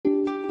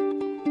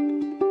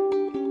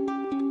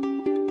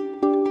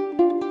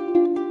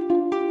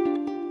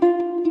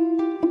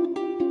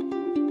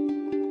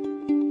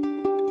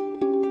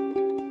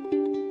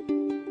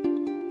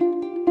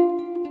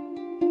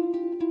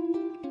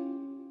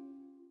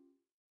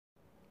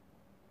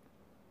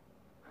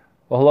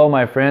Well, hello,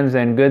 my friends,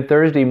 and good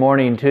Thursday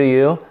morning to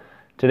you.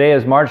 Today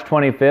is March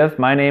 25th.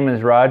 My name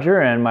is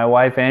Roger, and my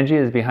wife Angie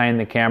is behind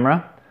the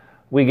camera.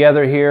 We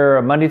gather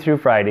here Monday through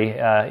Friday,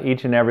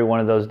 each and every one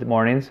of those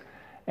mornings,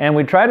 and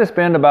we try to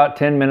spend about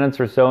 10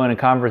 minutes or so in a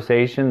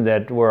conversation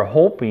that we're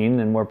hoping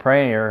and we're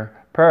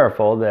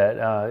prayerful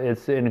that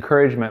it's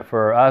encouragement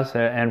for us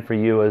and for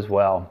you as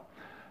well.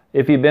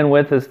 If you've been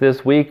with us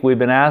this week, we've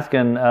been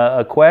asking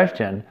a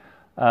question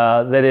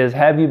that is,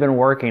 have you been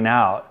working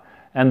out?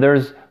 And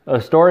there's a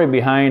story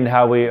behind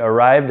how we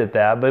arrived at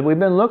that, but we've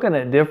been looking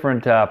at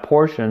different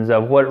portions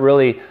of what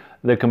really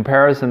the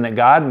comparison that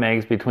God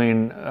makes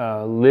between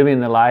living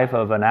the life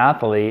of an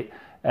athlete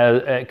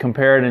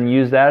compared and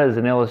use that as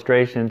an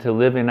illustration to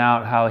living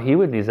out how He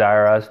would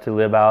desire us to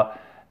live out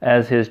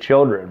as His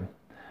children.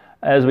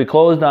 As we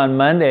closed on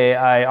Monday,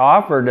 I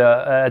offered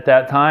at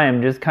that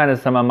time just kind of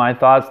some of my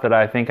thoughts that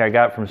I think I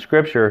got from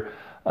Scripture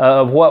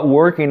of what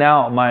working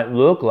out might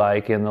look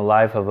like in the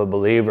life of a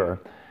believer.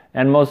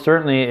 And most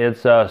certainly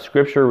it's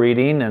Scripture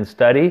reading and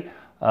study,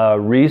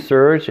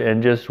 research,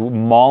 and just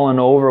mulling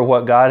over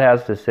what God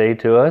has to say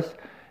to us.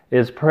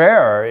 Is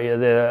prayer,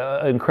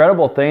 the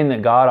incredible thing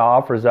that God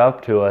offers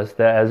up to us,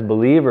 that as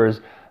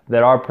believers,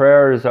 that our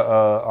prayers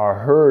are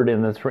heard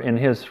in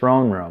His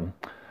throne room.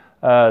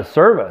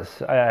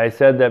 Service, I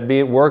said that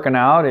working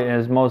out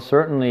is most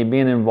certainly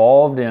being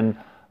involved in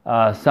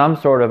some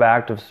sort of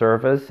act of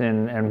service,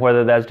 and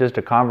whether that's just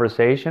a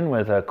conversation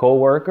with a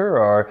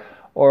coworker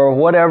or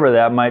whatever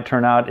that might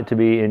turn out to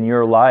be in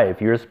your life,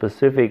 your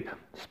specific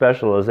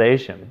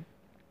specialization.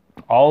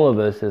 All of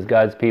us as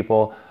God's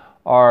people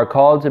are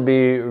called to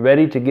be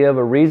ready to give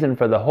a reason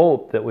for the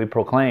hope that we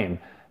proclaim.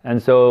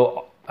 And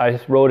so I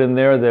wrote in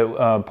there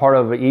that part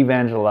of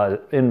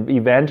evangelizing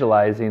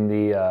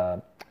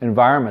the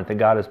environment that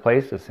God has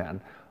placed us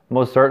in,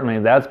 most certainly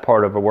that's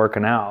part of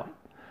working out.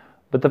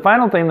 But the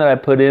final thing that I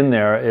put in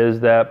there is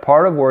that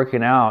part of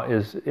working out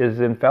is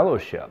in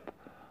fellowship.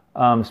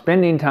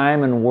 Spending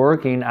time and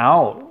working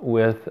out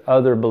with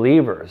other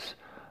believers.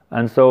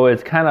 And so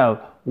it's kind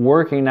of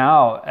working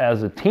out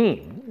as a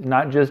team,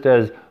 not just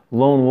as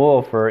lone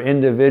wolf or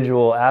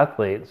individual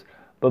athletes,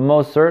 but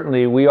most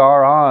certainly we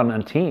are on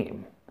a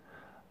team.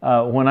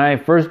 When I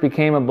first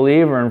became a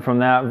believer, and from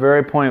that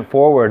very point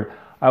forward,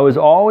 I was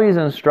always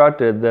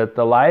instructed that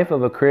the life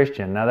of a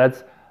Christian, now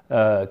that's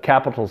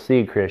capital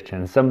C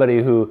Christian,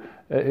 somebody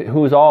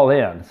who's all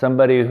in,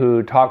 somebody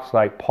who talks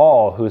like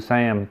Paul, who's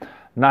saying,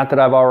 not that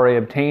I've already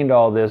obtained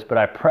all this, but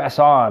I press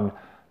on,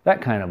 that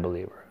kind of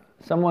believer.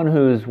 Someone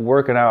who's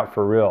working out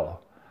for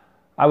real.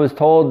 I was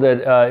told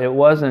that it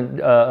wasn't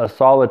a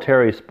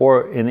solitary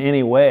sport in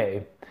any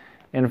way.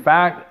 In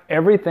fact,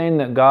 everything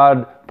that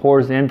God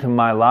pours into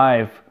my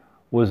life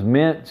was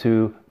meant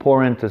to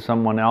pour into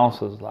someone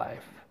else's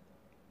life.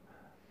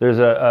 There's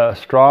a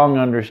strong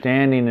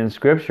understanding in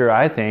Scripture,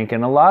 I think,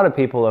 and a lot of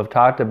people have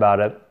talked about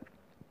it,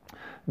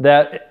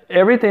 that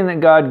everything that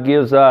God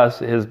gives us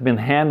has been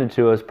handed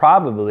to us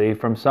probably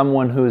from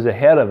someone who's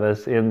ahead of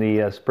us in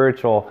the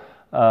spiritual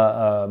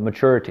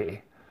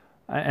maturity.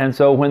 And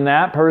so when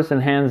that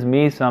person hands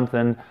me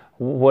something,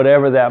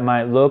 whatever that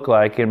might look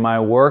like in my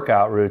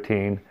workout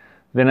routine,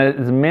 then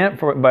it's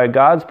meant by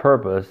God's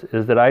purpose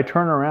is that I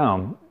turn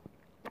around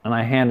and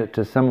I hand it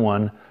to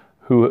someone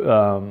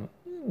who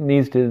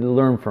needs to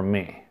learn from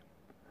me.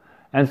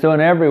 And so in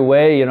every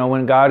way,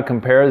 when God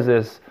compares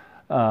this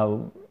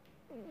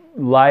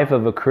life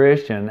of a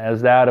Christian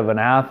as that of an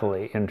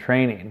athlete in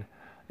training,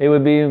 it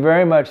would be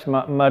very much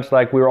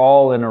like we're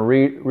all in a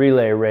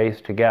relay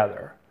race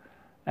together.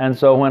 And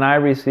so when I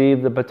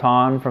receive the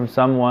baton from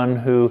someone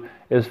who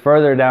is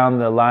further down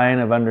the line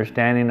of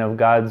understanding of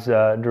God's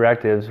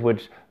directives,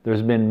 which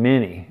there's been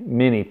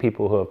many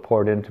people who have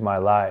poured into my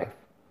life.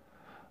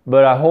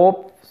 But I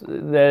hope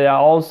that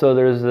also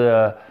there's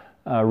a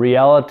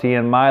reality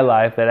in my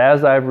life that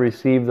as I've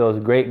received those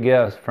great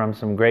gifts from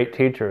some great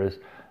teachers,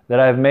 that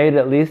I've made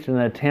at least an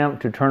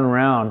attempt to turn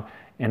around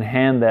and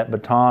hand that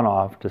baton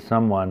off to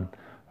someone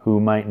who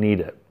might need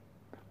it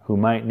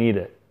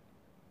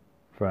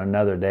for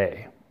another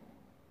day.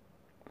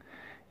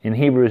 In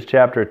Hebrews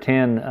chapter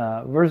 10,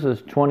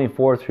 verses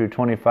 24 through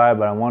 25,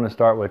 but I want to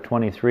start with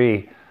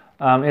 23,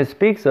 it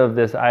speaks of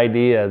this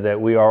idea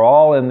that we are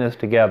all in this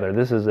together.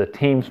 This is a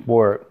team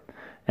sport.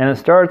 And it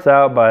starts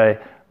out by,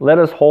 let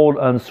us hold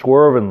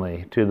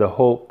unswervingly to the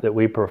hope that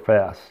we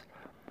profess.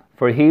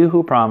 For He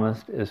who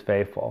promised is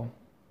faithful.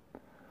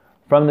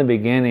 From the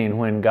beginning,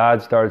 when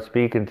God started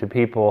speaking to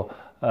people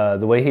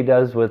the way He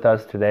does with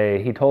us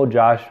today, He told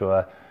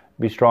Joshua,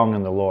 be strong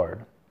in the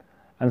Lord.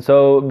 And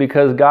so,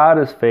 because God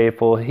is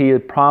faithful, He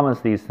had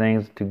promised these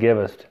things to give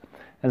us.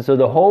 And so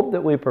the hope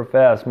that we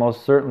profess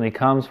most certainly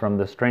comes from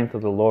the strength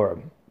of the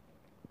Lord.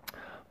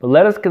 But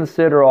let us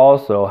consider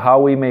also how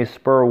we may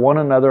spur one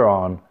another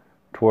on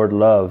toward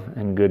love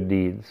and good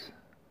deeds.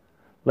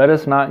 Let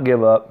us not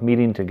give up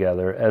meeting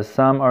together, as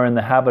some are in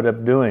the habit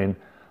of doing,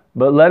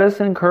 but let us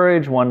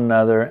encourage one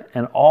another,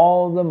 and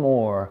all the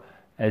more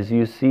as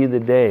you see the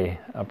day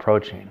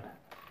approaching.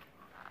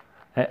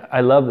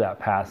 I love that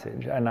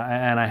passage, and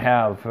I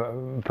have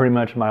pretty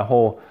much my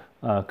whole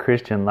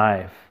Christian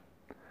life.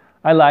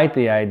 I like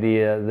the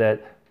idea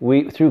that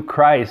we, through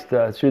Christ,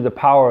 through the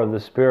power of the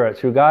Spirit,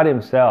 through God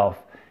Himself,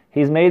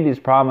 He's made these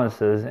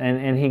promises,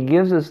 and He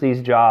gives us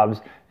these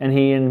jobs, and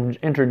He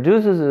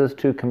introduces us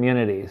to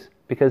communities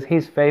because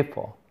He's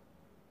faithful.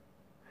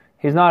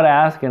 He's not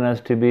asking us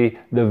to be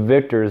the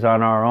victors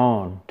on our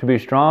own, to be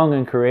strong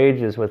and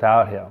courageous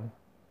without Him.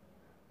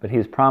 But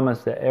He's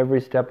promised that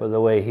every step of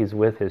the way He's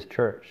with His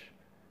church,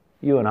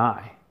 you and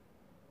I,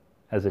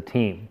 as a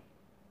team,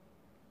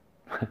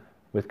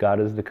 with God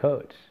as the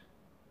coach.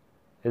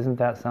 Isn't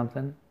that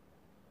something?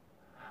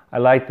 I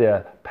like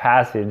the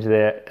passage,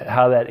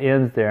 how that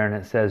ends there, and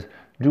it says,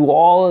 do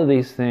all of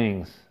these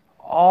things,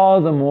 all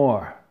the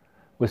more,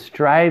 with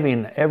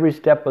striving every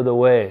step of the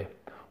way.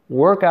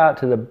 Work out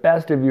to the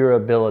best of your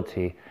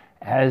ability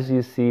as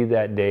you see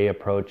that day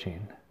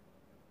approaching.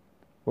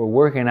 We're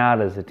working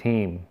out as a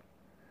team,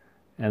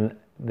 and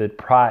the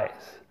prize,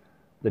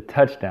 the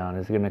touchdown,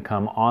 is going to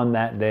come on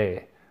that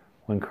day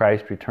when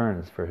Christ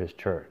returns for His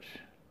church.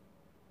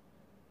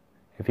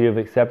 If you have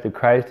accepted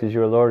Christ as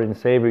your Lord and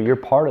Savior, you're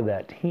part of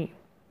that team.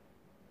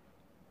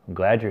 I'm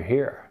glad you're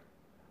here.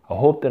 I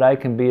hope that I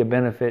can be a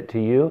benefit to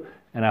you,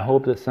 and I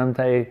hope that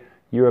someday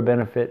you're a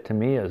benefit to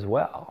me as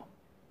well.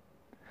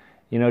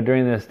 You know,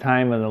 during this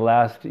time in the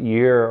last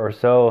year or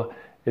so,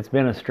 it's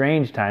been a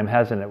strange time,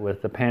 hasn't it,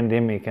 with the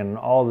pandemic and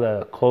all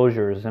the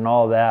closures and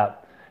all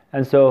that.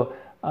 And so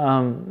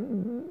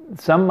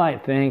some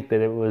might think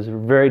that it was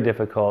very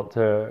difficult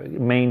to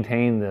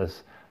maintain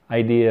this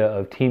idea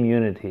of team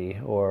unity,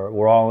 or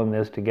we're all in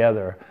this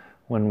together,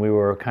 when we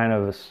were kind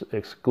of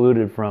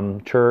excluded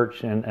from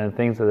church and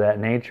things of that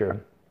nature.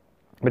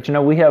 But you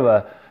know,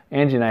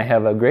 Angie and I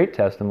have a great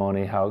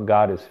testimony how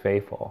God is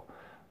faithful.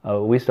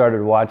 We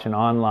started watching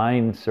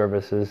online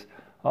services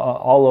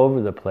all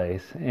over the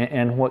place,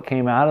 and what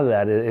came out of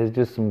that is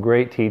just some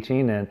great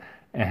teaching and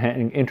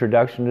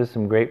introduction to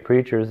some great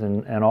preachers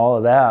and all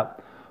of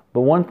that.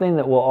 But one thing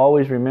that we'll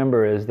always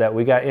remember is that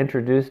we got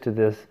introduced to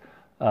this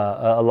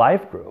a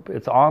life group.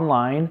 It's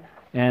online,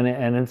 and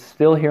it's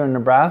still here in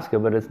Nebraska,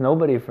 but it's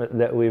nobody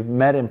that we've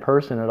met in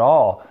person at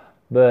all.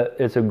 But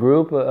it's a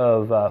group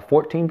of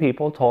 14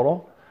 people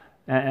total,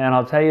 and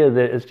I'll tell you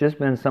that it's just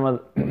been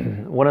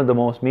one of the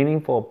most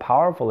meaningful,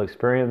 powerful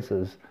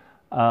experiences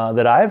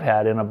that I've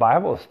had in a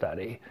Bible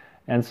study.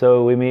 And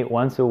so we meet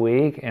once a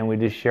week, and we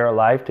just share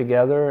life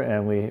together,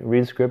 and we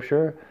read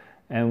Scripture,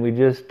 and we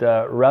just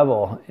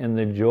revel in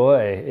the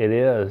joy it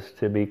is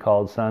to be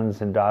called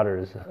sons and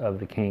daughters of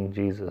the King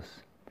Jesus.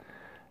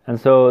 And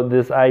so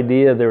this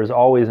idea, there's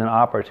always an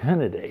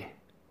opportunity.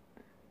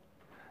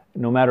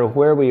 No matter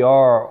where we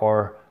are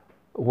or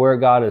where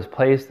God has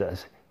placed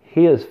us,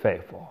 He is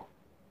faithful.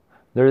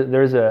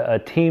 There's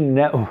a team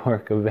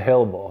network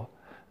available.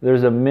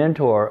 There's a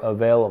mentor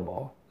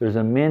available. There's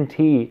a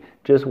mentee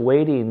just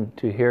waiting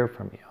to hear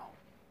from you.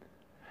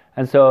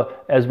 And so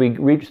as we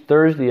reach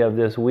Thursday of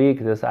this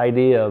week, this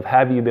idea of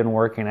have you been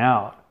working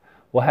out?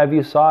 Well, have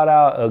you sought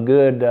out a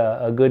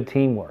good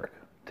team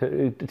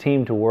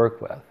to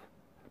work with?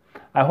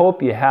 I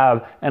hope you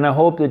have, and I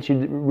hope that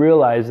you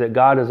realize that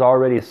God has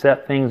already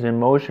set things in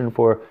motion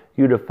for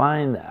you to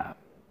find that.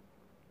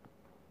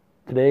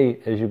 Today,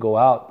 as you go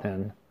out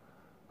then,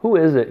 who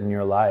is it in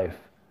your life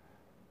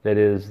that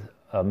is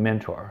a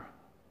mentor?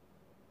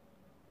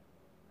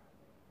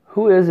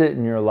 Who is it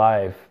in your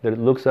life that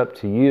looks up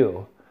to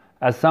you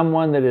as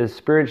someone that is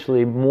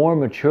spiritually more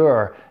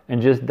mature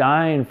and just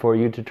dying for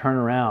you to turn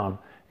around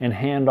and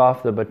hand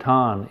off the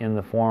baton in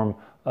the form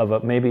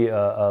of maybe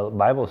a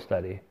Bible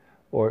study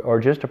or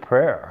just a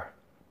prayer,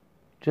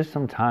 just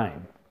some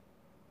time,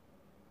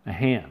 a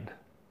hand,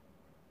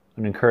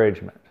 an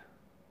encouragement,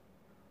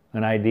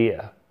 an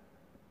idea,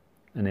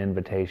 an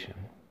invitation?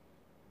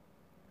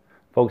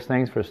 Folks,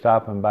 thanks for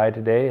stopping by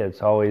today.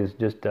 It's always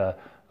just a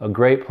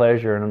great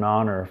pleasure and an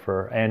honor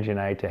for Angie and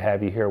I to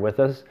have you here with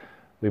us.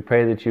 We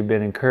pray that you've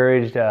been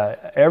encouraged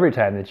every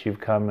time that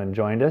you've come and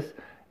joined us,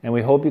 and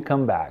we hope you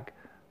come back.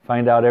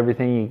 Find out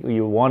everything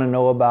you want to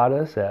know about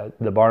us at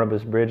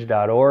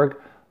thebarnabasbridge.org.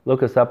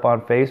 Look us up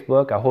on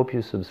Facebook. I hope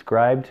you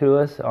subscribe to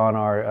us on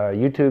our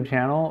YouTube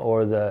channel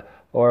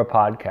or a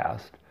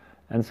podcast.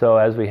 And so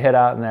as we head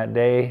out in that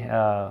day,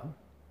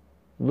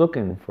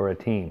 looking for a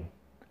team,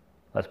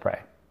 let's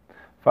pray.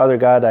 Father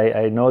God,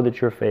 I know that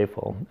you're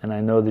faithful, and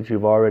I know that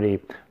you've already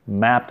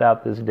mapped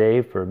out this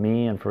day for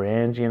me and for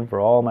Angie and for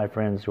all my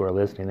friends who are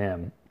listening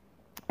in.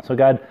 So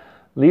God,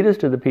 lead us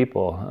to the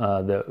people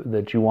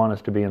that you want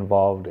us to be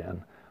involved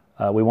in.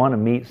 We want to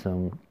meet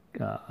some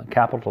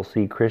capital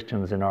C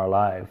Christians in our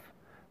life.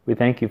 We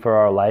thank you for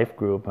our life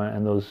group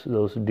and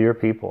those dear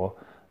people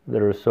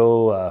that are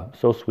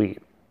so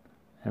sweet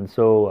and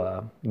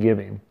so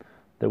giving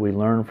that we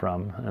learn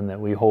from, and that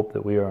we hope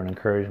that we are an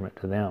encouragement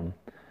to them.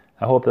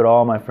 I hope that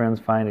all my friends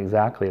find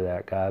exactly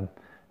that, God,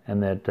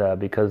 and that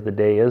because the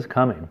day is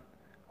coming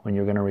when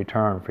you're going to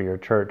return for your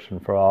church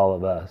and for all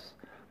of us,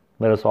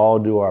 let us all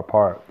do our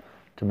part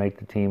to make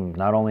the team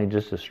not only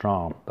just as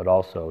strong, but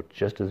also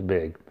just as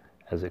big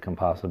as it can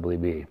possibly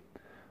be.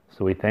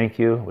 So we thank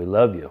you, we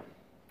love you,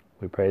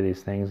 We pray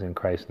these things in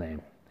Christ's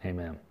name.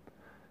 Amen.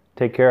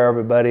 Take care,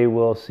 everybody.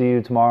 We'll see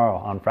you tomorrow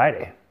on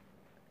Friday.